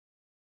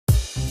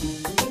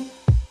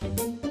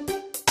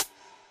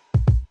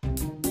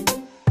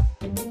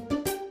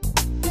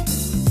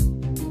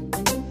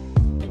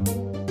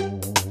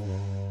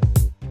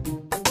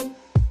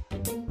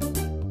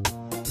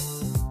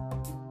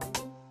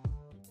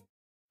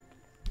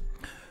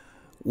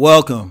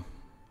Welcome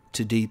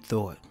to Deep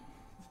Thought.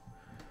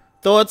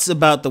 Thoughts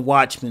about the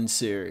Watchmen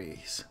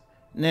series.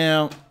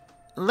 Now,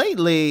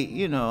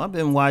 lately, I've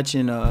been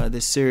watching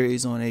this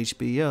series on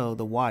HBO,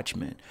 The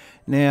Watchmen.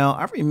 Now,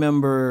 I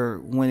remember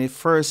when it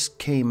first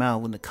came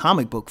out, when the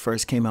comic book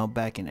first came out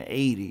back in the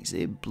 80s,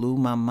 it blew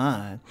my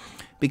mind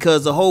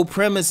because the whole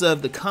premise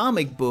of the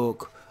comic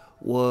book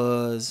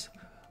was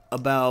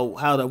about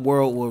how the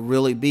world would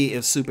really be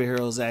if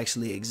superheroes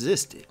actually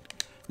existed.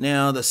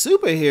 Now, the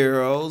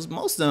superheroes,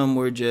 most of them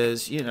were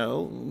just,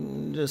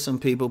 just some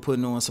people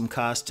putting on some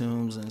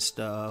costumes and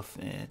stuff,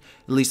 and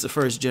at least the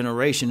first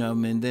generation of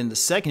them. And then the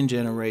second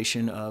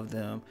generation of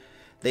them,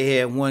 they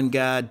had one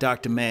guy,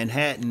 Dr.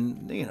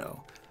 Manhattan,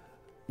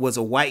 was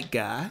a white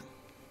guy,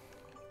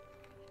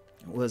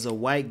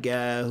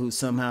 who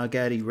somehow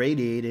got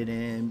irradiated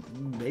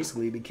and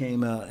basically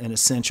became an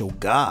essential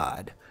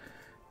god.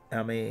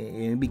 I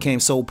mean, it became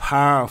so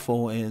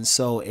powerful and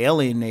so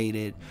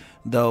alienated,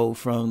 though,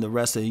 from the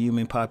rest of the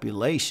human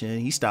population.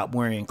 He stopped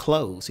wearing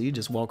clothes. He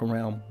just walk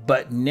around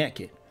butt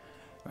naked,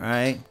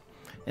 right?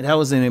 And that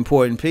was an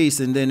important piece.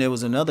 And then there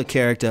was another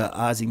character,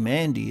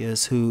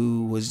 Ozymandias,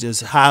 who was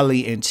just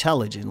highly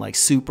intelligent, like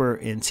super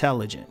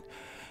intelligent.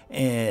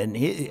 And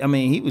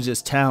he was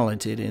just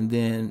talented. And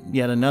then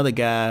you had another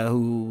guy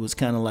who was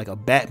kind of like a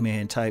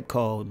Batman type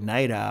called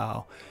Night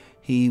Owl.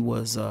 He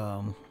was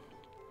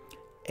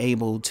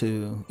able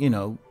to,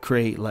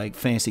 create like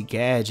fancy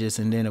gadgets.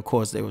 And then of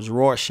course there was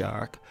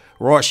Rorschach,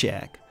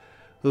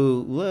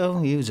 who,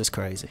 well, he was just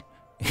crazy.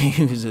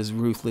 He was just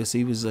ruthless.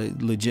 He was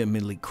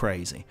legitimately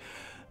crazy.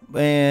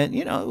 And,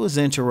 it was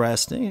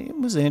interesting. It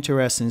was an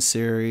interesting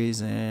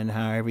series and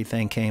how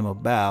everything came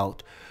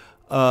about.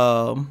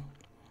 And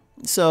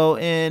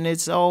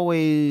it's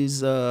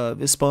always,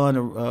 it spawned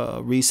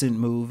a recent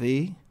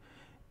movie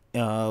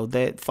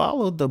that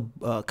followed the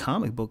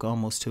comic book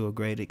almost to a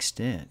great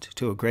extent.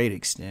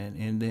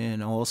 And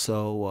then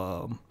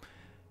also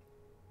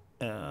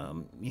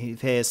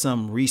you've had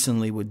some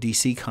recently with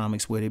DC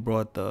Comics where they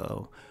brought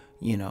the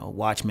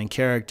Watchmen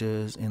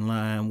characters in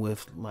line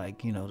with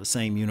the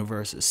same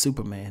universe as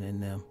Superman in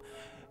them.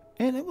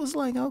 And it was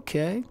like,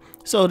 okay.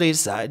 So they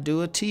decided to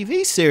do a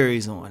TV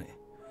series on it.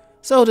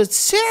 So the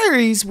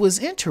series was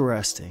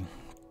interesting.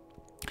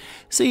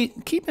 See,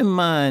 keep in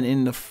mind,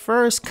 in the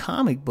first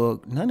comic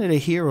book, none of the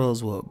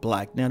heroes were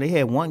black. Now, they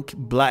had one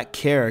black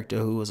character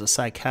who was a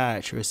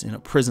psychiatrist, and a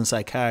prison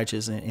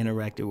psychiatrist, and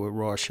interacted with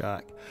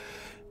Rorschach.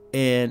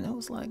 And I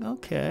was like,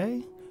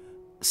 okay.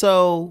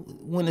 So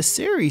when the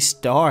series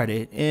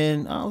started,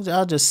 and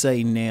I'll just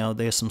say now,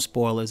 there's some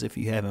spoilers if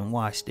you haven't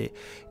watched it.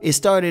 It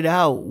started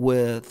out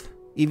with,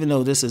 even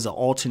though this is an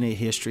alternate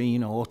history,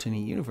 alternate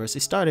universe,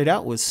 it started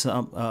out with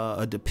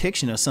a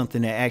depiction of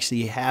something that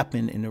actually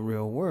happened in the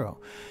real world.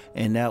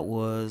 And that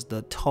was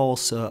the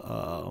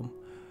Tulsa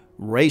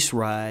race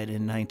riot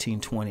in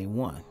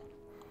 1921.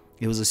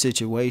 It was a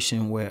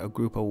situation where a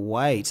group of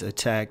whites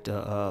attacked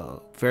a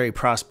very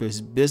prosperous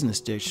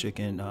business district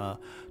in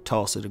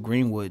Tulsa, the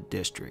Greenwood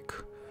district.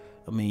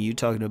 I mean, you're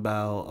talking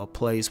about a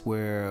place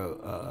where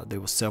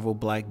there were several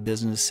black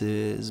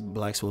businesses,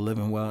 blacks were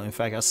living well. In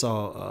fact, I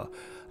saw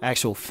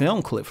actual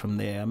film clip from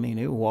there. I mean,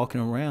 they were walking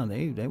around,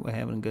 they were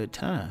having a good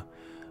time.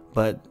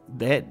 But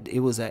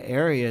it was an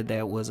area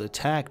that was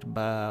attacked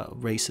by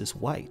racist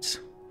whites.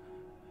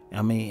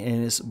 I mean,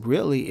 and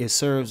it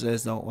serves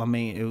as though,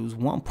 it was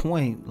one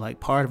point, like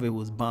part of it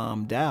was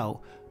bombed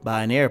out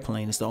by an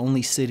airplane. It's the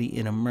only city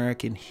in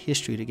American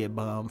history to get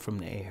bombed from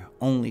the air.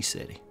 Only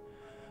city.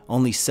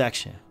 Only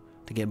section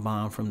to get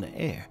bombed from the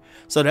air.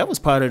 So that was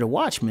part of the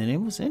Watchmen.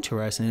 It was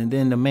interesting. And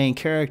then the main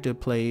character,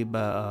 played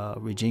by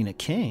Regina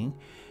King,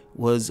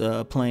 was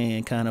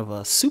playing kind of a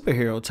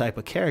superhero type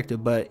of character.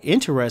 But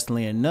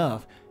interestingly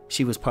enough,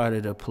 she was part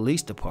of the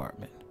police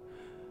department.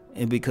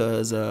 And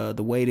because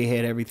the way they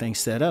had everything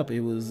set up, it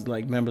was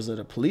like members of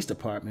the police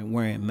department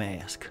wearing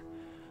masks.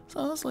 So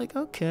I was like,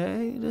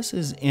 okay, this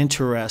is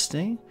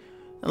interesting.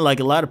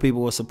 Like, a lot of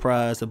people were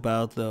surprised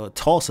about the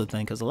Tulsa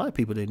thing because a lot of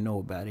people didn't know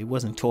about it. It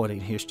wasn't taught in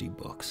history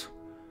books.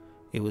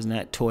 It was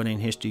not taught in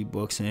history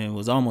books, and it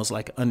was almost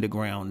like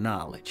underground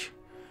knowledge.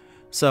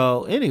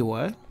 So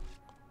anyway,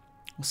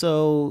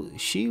 so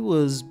she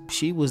was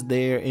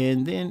there,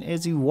 and then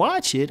as you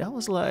watch it, I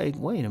was like,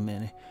 wait a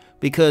minute,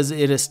 because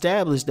it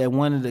established that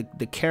one of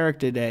the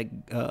character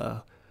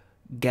that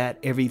got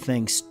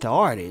everything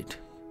started,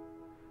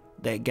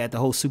 that got the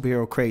whole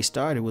superhero craze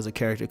started, was a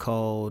character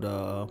called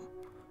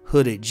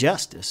Hooded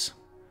Justice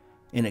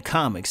in the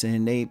comics,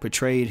 and they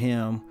portrayed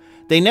him.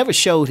 They never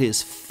showed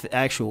his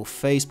actual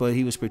face, but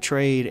he was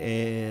portrayed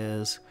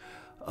as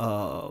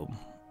a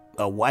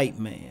white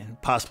man,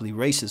 possibly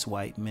racist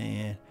white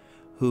man,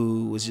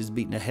 who was just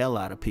beating the hell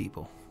out of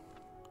people.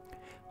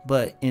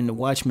 But in the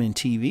Watchmen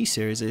TV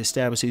series, it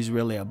established he's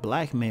really a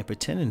black man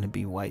pretending to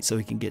be white so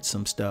he can get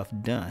some stuff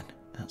done.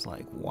 I was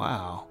like,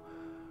 wow.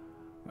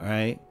 All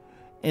right.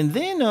 And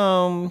then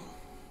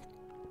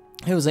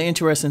it was an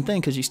interesting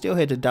thing because you still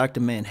had the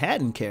Dr.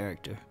 Manhattan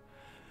character.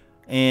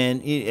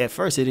 And at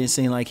first it didn't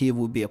seem like he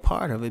would be a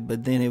part of it,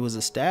 but then it was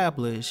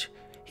established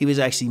he was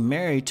actually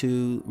married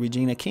to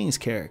Regina King's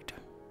character.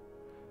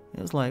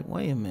 It was like,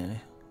 wait a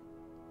minute,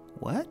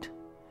 what?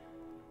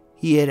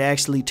 He had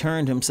actually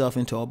turned himself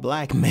into a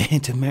black man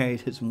to marry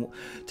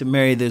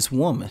this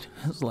woman.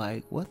 I was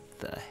like, what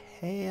the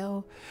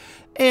hell?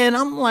 And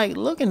I'm like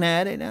looking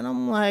at it, and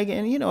I'm like,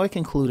 and it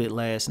concluded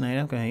last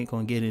night. I ain't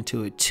gonna get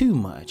into it too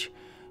much,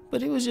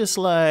 but it was just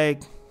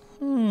like,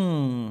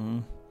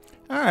 all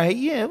right,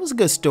 yeah, it was a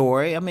good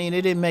story. I mean,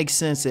 it didn't make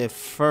sense at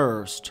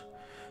first,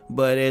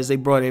 but as they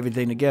brought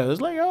everything together, it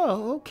was like,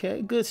 oh,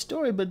 okay, good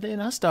story. But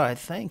then I started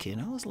thinking,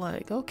 I was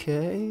like,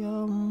 okay,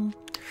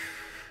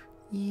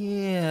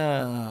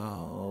 yeah,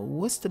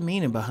 what's the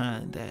meaning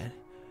behind that?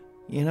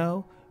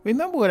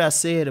 Remember what I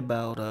said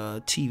about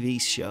TV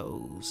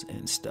shows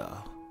and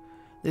stuff.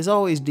 There's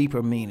always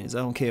deeper meanings. I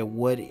don't care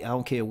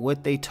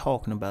what they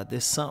talking about.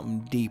 There's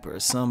something deeper,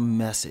 some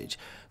message,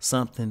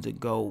 something to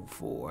go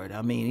for it.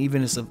 I mean,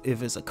 even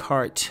if it's a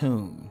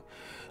cartoon.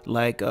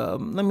 Like,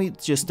 let me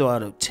just throw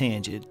out a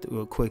tangent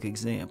through a quick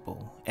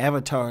example.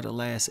 Avatar: The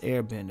Last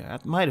Airbender. I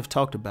might have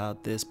talked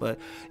about this, but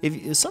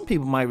if some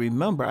people might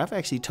remember, I've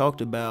actually talked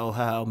about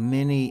how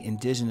many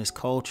indigenous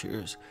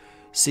cultures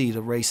see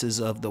the races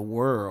of the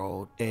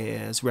world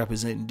as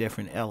representing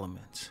different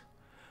elements.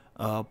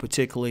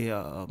 Particularly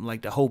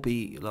like the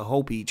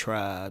Hopi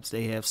tribes.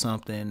 They have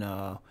something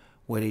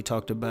where they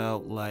talked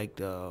about like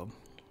the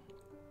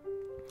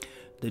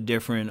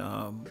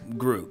different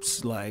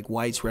groups, like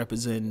whites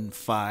representing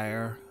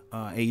fire,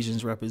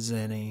 Asians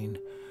representing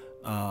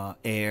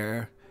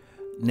air,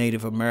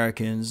 Native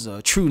Americans,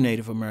 true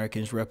Native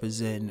Americans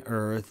representing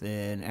earth,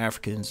 and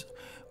Africans,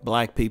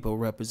 black people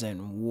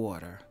representing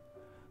water.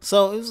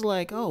 So it was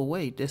like, oh,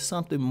 wait, there's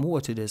something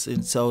more to this.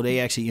 And so they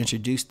actually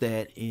introduced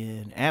that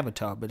in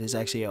Avatar, but it's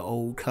actually an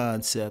old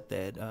concept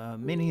that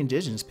many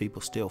indigenous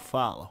people still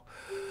follow.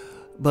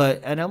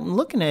 But I'm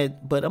looking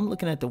at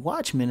the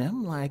Watchmen, and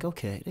I'm like,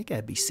 okay, they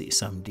gotta be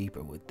something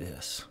deeper with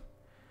this.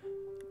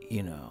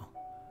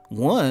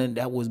 One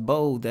that was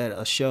bold, that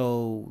a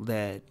show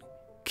that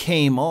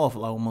came off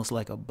almost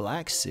like a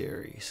black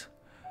series,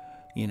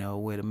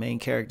 where the main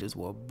characters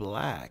were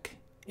black,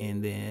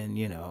 and then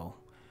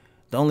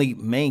the only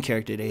main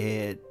character they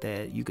had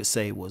that you could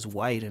say was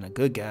white and a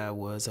good guy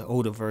was an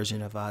older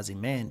version of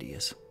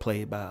Ozymandias,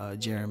 played by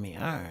Jeremy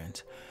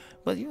Irons.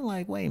 But you're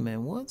like, wait a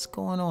minute, what's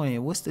going on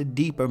here? What's the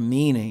deeper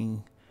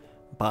meaning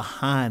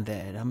behind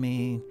that? I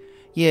mean,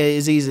 yeah,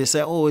 it's easy to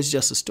say, oh, it's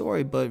just a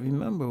story. But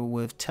remember,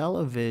 with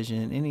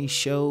television, any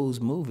shows,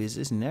 movies,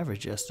 it's never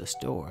just a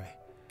story.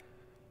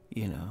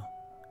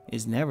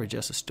 It's never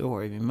just a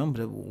story. Remember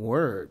the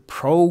word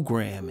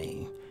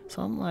programming.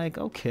 So I'm like,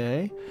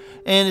 okay.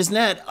 And it's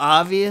not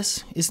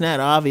obvious,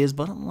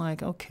 but I'm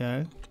like,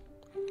 okay.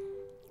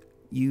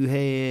 You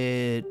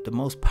had the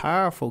most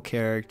powerful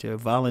character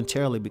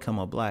voluntarily become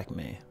a black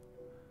man.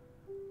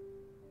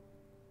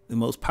 The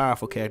most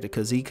powerful character,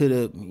 because he could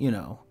have,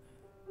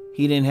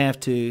 he didn't have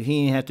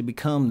to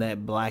become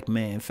that black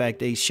man. In fact,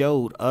 they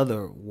showed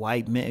other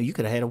white men. You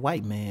could have had a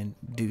white man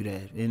do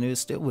that, and it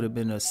still would have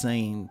been the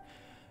same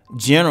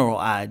general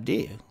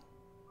idea.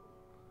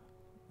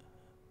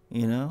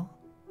 And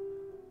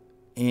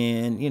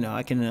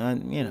I can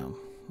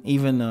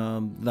even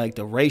like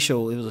the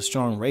racial, it was a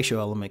strong racial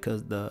element,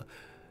 because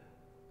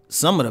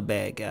some of the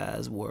bad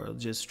guys were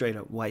just straight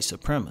up white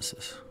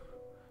supremacists,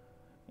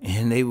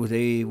 and they were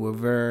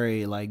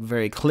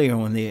very clear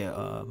on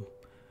their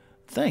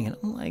thing.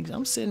 And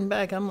I'm sitting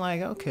back, I'm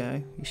like,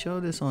 okay, you show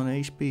this on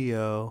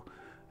HBO,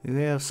 you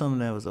have something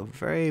that was a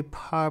very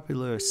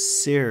popular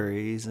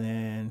series,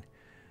 and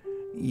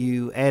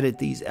you added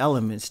these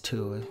elements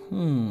to it.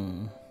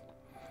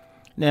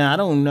 Now, I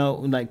don't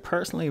know,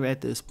 personally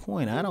at this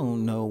point, I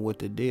don't know what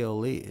the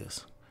deal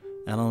is.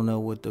 I don't know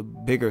what the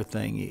bigger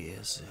thing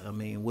is. I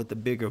mean, what the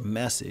bigger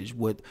message,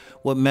 what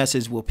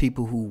message will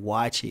people who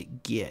watch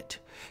it get?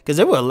 Because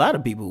there were a lot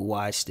of people who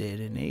watched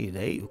it, and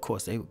they of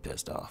course, they were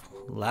pissed off.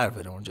 A lot of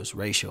it on just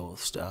racial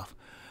stuff.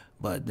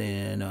 But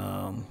then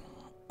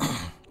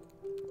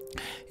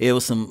it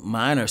was some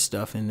minor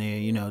stuff in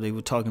there. They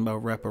were talking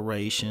about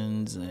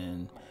reparations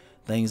and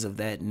things of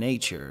that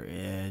nature.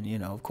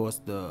 And of course,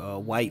 the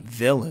white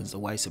villains, the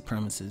white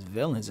supremacist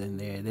villains in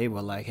there, they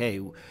were like, hey,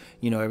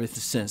 ever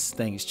since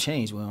things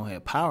changed, we don't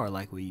have power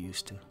like we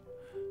used to.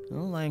 And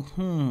I'm like,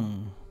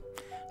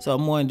 So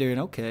I'm wondering,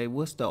 okay,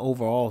 what's the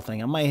overall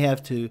thing? I might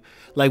have to,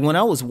 when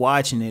I was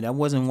watching it, I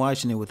wasn't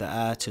watching it with the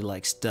eye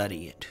to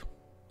study it.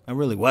 I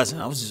really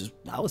wasn't. I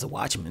was a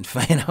Watchmen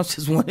fan. I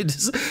just wanted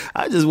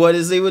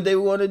to see what they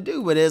want to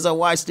do. But as I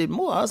watched it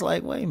more, I was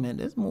like, wait a minute,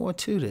 there's more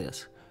to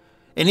this.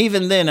 And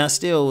even then, I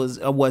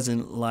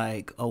wasn't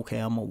like, okay,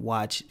 I'm going to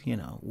watch,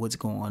 what's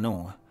going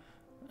on.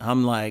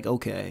 I'm like,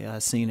 okay,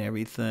 I've seen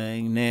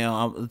everything. Now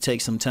I'll take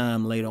some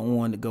time later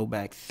on to go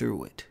back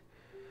through it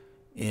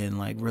and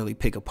really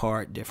pick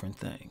apart different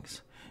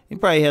things. You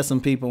probably have some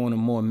people on a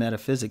more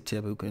metaphysic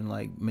tip who can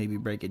maybe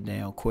break it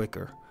down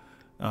quicker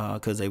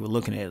because they were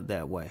looking at it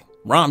that way.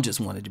 Rom just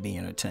wanted to be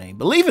entertained.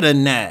 Believe it or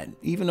not,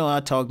 even though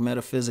I talk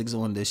metaphysics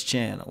on this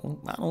channel,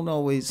 I don't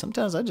always,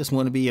 sometimes I just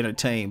want to be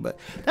entertained, but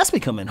that's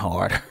becoming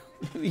harder.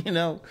 You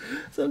know,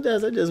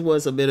 sometimes I just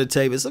want some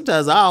entertainment.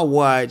 Sometimes I'll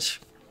watch,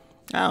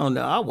 I don't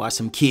know, I'll watch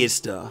some kid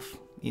stuff.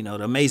 You know,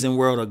 The Amazing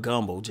World of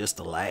Gumball, just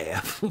to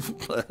laugh.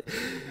 But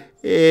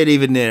and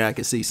even there I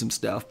can see some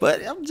stuff.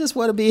 But I just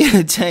want to be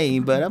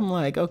entertained. But I'm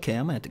like, okay,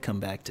 I'm going to have to come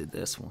back to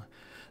this one.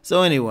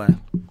 So anyway,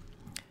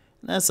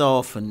 that's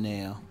all for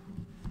now.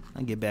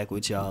 I'll get back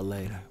with y'all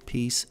later.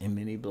 Peace and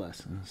many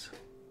blessings.